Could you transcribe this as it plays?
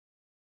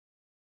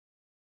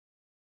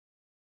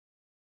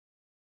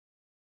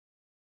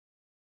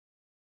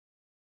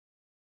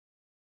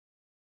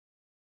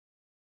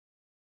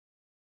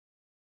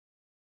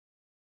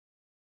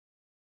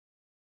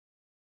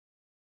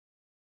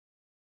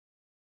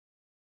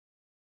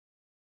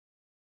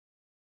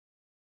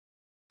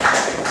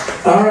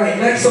All right,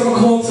 next I'm gonna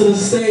call to the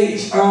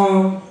stage.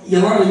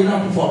 Yolanda, you're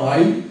not performing, are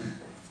you?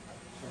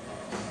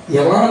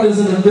 Yolanda's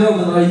in the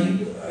building. Are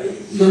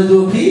you gonna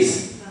do a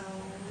piece?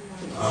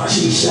 Oh,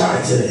 she's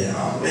shy today.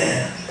 Oh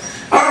man.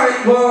 All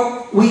right,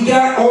 well, we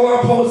got all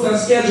our poets that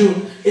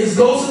scheduled. Is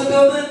Gost in the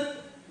building?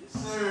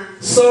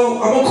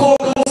 So I'm gonna call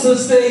Gost to the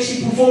stage.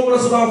 He performed with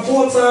us about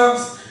 4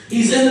 times.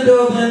 He's in the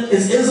building.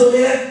 Is Izzo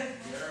here?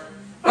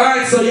 All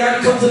right, so y'all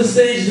can come to the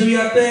stage, do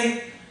your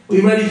thing.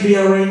 We ready for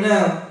y'all right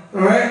now.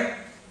 All right.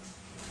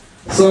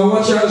 So I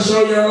want y'all to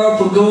show y'all love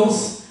for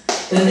Gost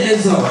and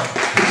Izzo.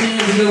 Put your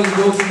hands together for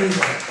Gost and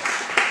Izzo.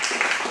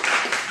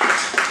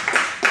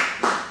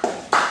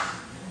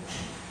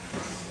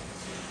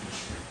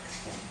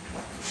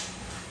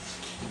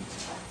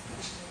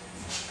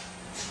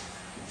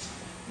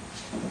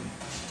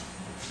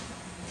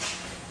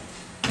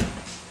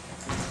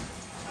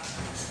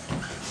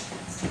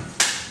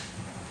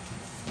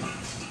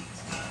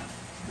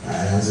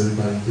 How's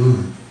everybody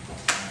doing?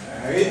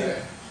 Alright.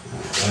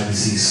 Glad to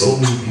see so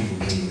many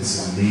people came. This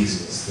is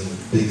amazing. It's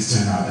the biggest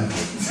turnout ever.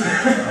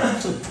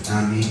 I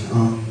mean,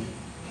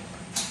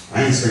 I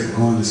didn't expect to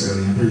go on this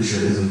early. I'm pretty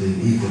sure Izzo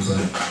didn't either,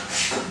 but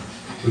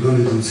we're going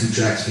to do 2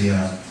 tracks for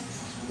y'all.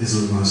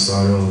 Izzo's going to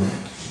start off,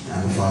 and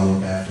I'm going to follow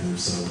up after him,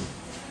 so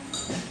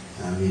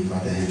I mean,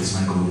 about to hand this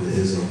mic over to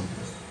Izzo.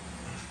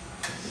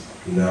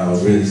 You know, I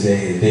was really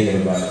sitting here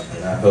thinking about it,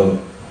 and I felt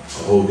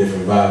a whole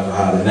different vibe for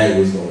how the night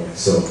was going.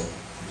 So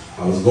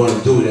I was going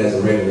to do it as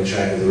a regular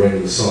track, as a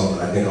regular song,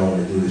 but I think I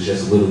want to do this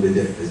just a little bit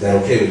different. Is that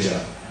okay with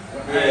y'all?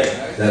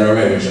 Yeah. Is that all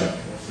right with y'all?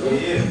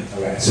 Yeah.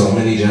 All right, so I'm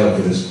going to need your help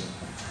for this one.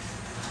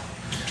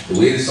 The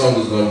way the song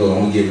is going to go, I'm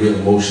going to get real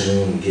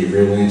emotional and get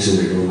real into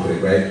it real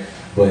quick, right?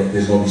 But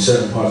there's going to be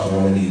certain parts where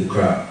I'm going to need the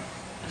crowd.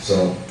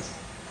 So,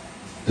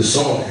 the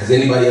song, has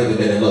anybody ever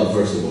been in love,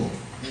 first of all?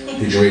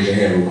 Could you raise your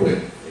hand real quick?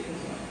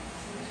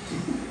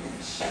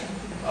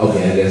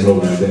 Okay, I guess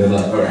nobody's been in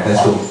love. All right,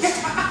 that's cool.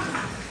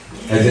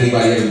 Has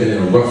anybody ever been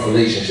in a rough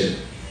relationship?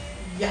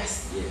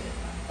 Yes.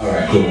 All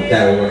right, cool.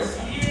 That'll work.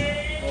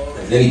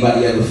 Has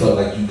anybody ever felt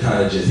like you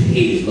kind of just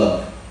hated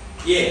love?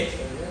 Yeah.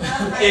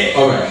 Yeah.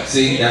 All right,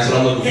 see, that's what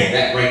I'm looking for.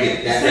 That right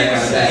there, that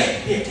kind of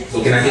that.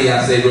 So can I hear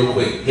y'all say real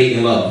quick, hate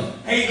and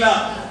love? Hate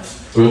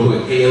love. Real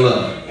quick, hate and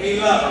love. Hate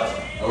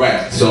love. All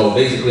right, so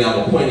basically I'm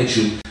gonna point at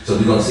you, so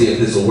we're gonna see if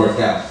this will work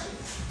out.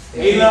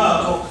 Hate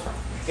love.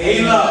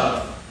 Hate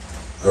love.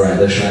 All right,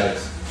 let's try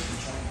this.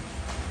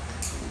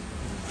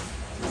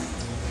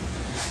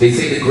 They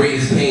say the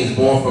greatest pain's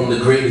born from the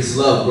greatest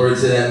love. Word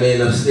to that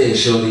man upstairs,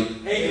 shorty.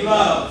 Hate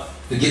love.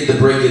 Forget the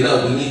breaking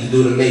up, we need to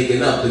do the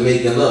making up, the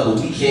making love,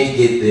 but we can't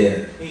get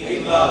there.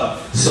 Hate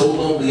love. So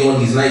lonely on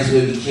these nights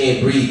where we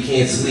can't breathe,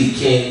 can't sleep,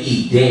 can't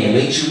eat. Damn,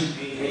 ain't you?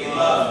 Hate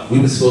love. We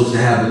were supposed to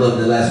have a love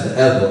that lasts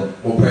forever,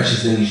 more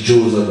precious than these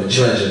jewels of a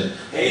treasure.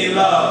 Hate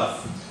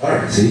love.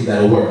 Alright, see,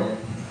 that'll work.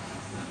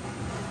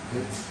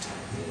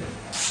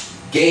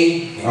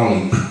 Game, I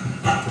don't even.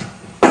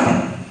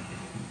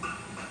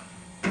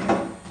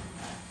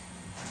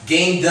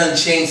 Game done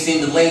changed,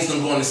 seem the lanes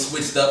done going to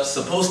switched up.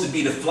 Supposed to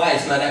be the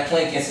flyers, now that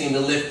plane can't seem to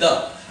lift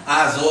up.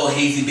 Eyes all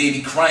hazy,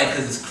 baby crying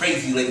cause it's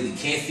crazy lately.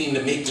 Can't seem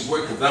to make it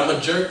work cause I'm a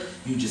jerk,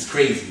 you just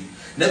crazy.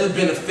 Never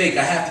been a fake,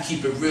 I have to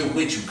keep it real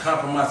with you.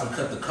 Compromise and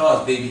cut the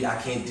cards, baby, I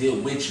can't deal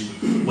with you.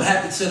 What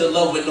happened to the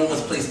love when no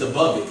one's placed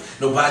above it?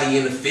 Nobody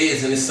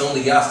interferes and it's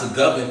only ours to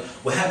govern.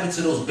 What happened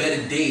to those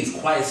better days?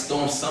 Quiet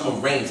storms, summer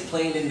rains,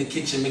 playing in the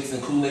kitchen,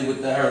 mixing Kool-Aid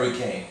with the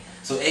hurricane.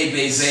 So, hey,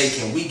 baby,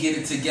 can we get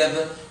it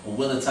together? Or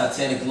will the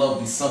Titanic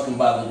love be sunken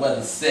by the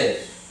weather said?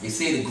 They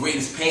say the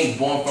greatest pain's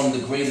born from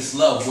the greatest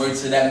love. Word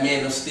to that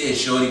man upstairs,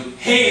 shorty.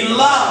 Hate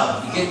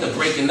love. You get the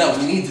breaking up,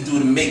 we need to do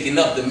the making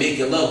up, the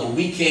making love, but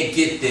we can't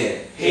get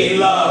there. Hate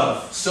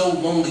love. So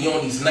lonely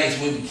on these nights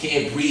where we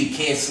can't breathe,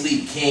 can't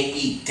sleep, can't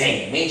eat.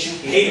 Damn, ain't you?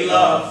 Hate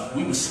love.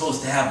 We were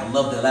supposed to have a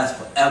love that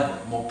lasts forever,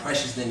 more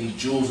precious than these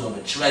jewels of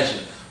a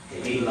treasure.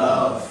 Hate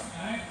love.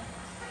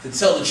 To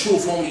tell the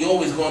truth, homie,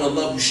 always gonna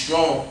love you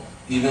strong.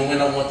 Even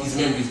when I want these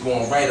memories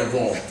going right or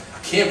wrong. I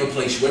can't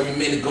replace you. Every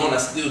minute gone, I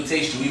still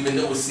taste you. Even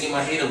though it seemed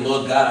I hate her,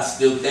 Lord God, I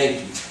still thank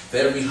you. For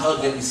every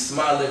hug, every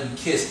smile, every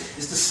kiss.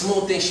 It's the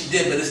small things she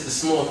did, but it's the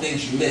small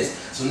things you miss.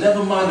 So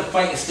never mind the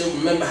fight and still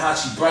remember how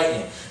she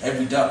brightened.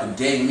 Every darker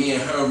day, me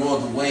and her all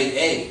the way.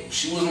 Hey,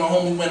 she was my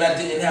homie when I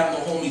didn't have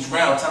no homies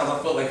round. Times I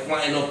felt like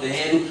flying off the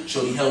handle,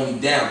 shorty held me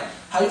down.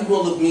 How you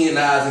gonna look me in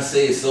the eyes and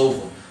say it's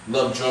over?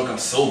 Love drunk, I'm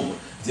sober.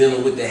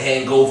 Dealing with the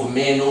hangover,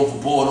 man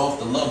overboard off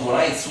the love one.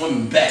 I ain't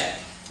swimming back.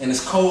 And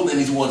it's cold in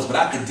these waters, but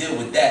I could deal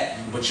with that.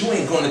 But you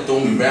ain't gonna throw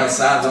me round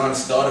sideline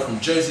starter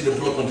from Jersey to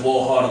Brooklyn,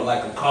 ball harder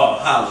like a car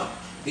holler.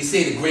 They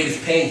say the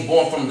greatest pain's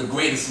born from the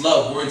greatest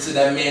love. Word to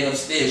that man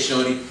upstairs,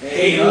 shorty.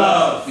 Hate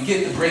love.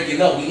 Forget the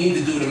breaking up, we need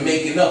to do the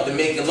making up, the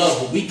making love,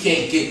 but we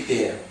can't get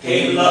there.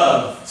 Hate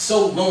love.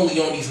 So lonely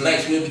on these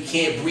nights where we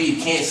can't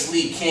breathe, can't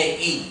sleep, can't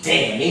eat.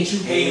 Damn, ain't you?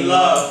 Hate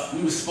love.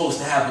 We were supposed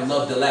to have a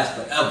love that lasts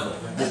forever,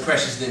 more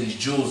precious than these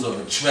jewels of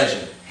a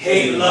treasure.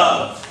 Hate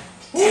love.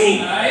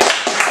 Damn.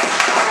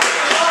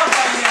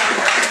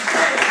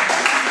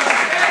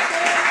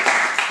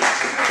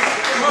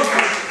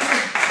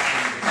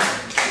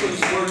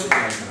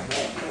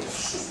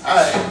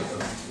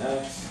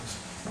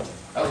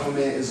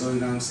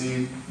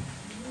 saying?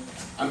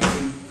 I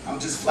mean, I'm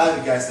just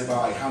flabbergasted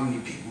about like how many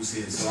people's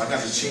here, so I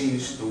got to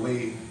change the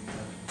way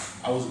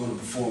I was going to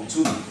perform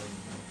too.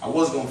 I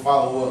was going to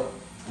follow up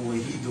on what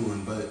he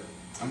doing, but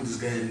I'm just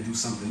going to go ahead and do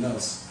something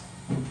else.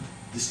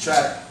 This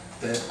track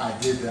that I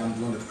did that I'm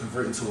going to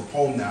convert into a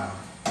poem now,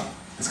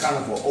 it's kind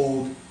of an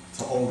ode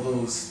to all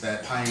those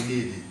that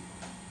pioneered it.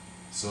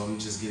 So I'm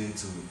just getting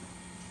into it.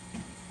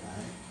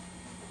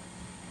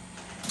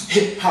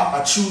 Hip hop,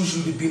 I choose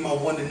you to be my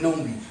one and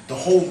only, to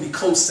hold me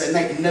close at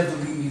night and never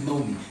leave me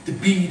lonely, to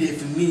be there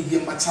for me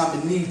in my time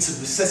of need, to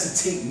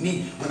resuscitate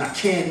me when I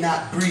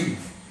cannot breathe.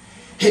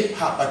 Hip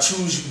hop, I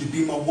choose you to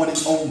be my one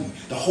and only,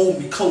 to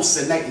hold me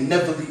close at night and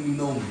never leave me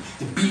lonely,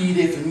 to be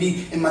there for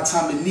me in my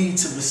time of need,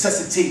 to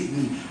resuscitate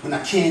me when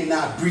I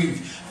cannot breathe.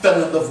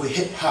 Fell in love with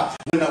hip hop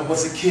when I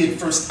was a kid,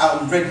 first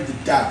album ready to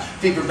die.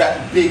 Favorite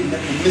rapper Big,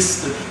 never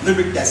missed the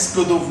lyric that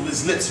spilled over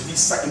his lips,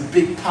 reciting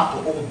Big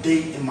Papa all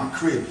day in my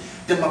crib.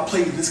 Then my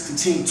playlist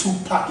contained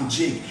Tupac and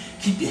Jig.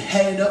 Keep your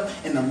head up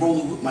and I'm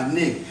rolling with my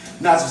nigga.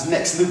 Nas was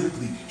next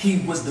lyrically, he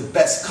was the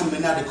best,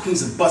 coming out of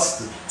Queens and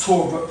Buster,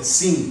 tore up the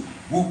scene.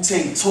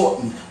 Wu-Tang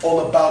taught me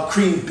all about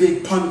cream.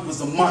 Big Pun was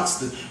a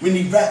monster. When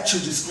he rapped,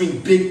 children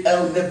screamed. Big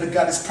L never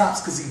got his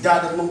props because he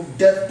died a lonely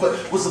death,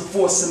 but was a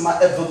force in my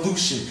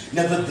evolution.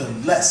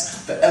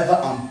 Nevertheless, forever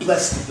I'm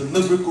blessed with the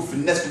lyrical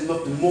finesse, but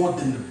nothing more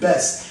than the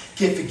best.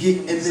 Can't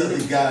forget any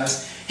other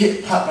guys.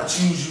 Hip hop, I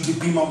choose you to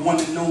be my one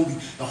and only,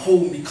 to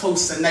hold me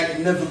close at night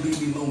and never leave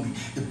me lonely,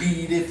 to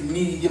be there for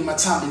me in my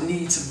time of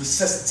need, to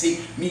resuscitate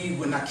me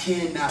when I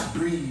cannot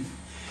breathe.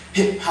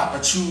 Hip hop, I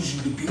choose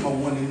you to be my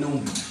one and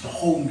only, to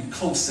hold me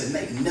close at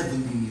night and never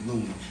leave me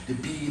lonely, to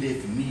be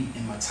there for me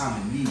in my time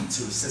of need,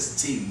 to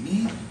resuscitate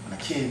me when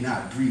I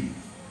cannot breathe.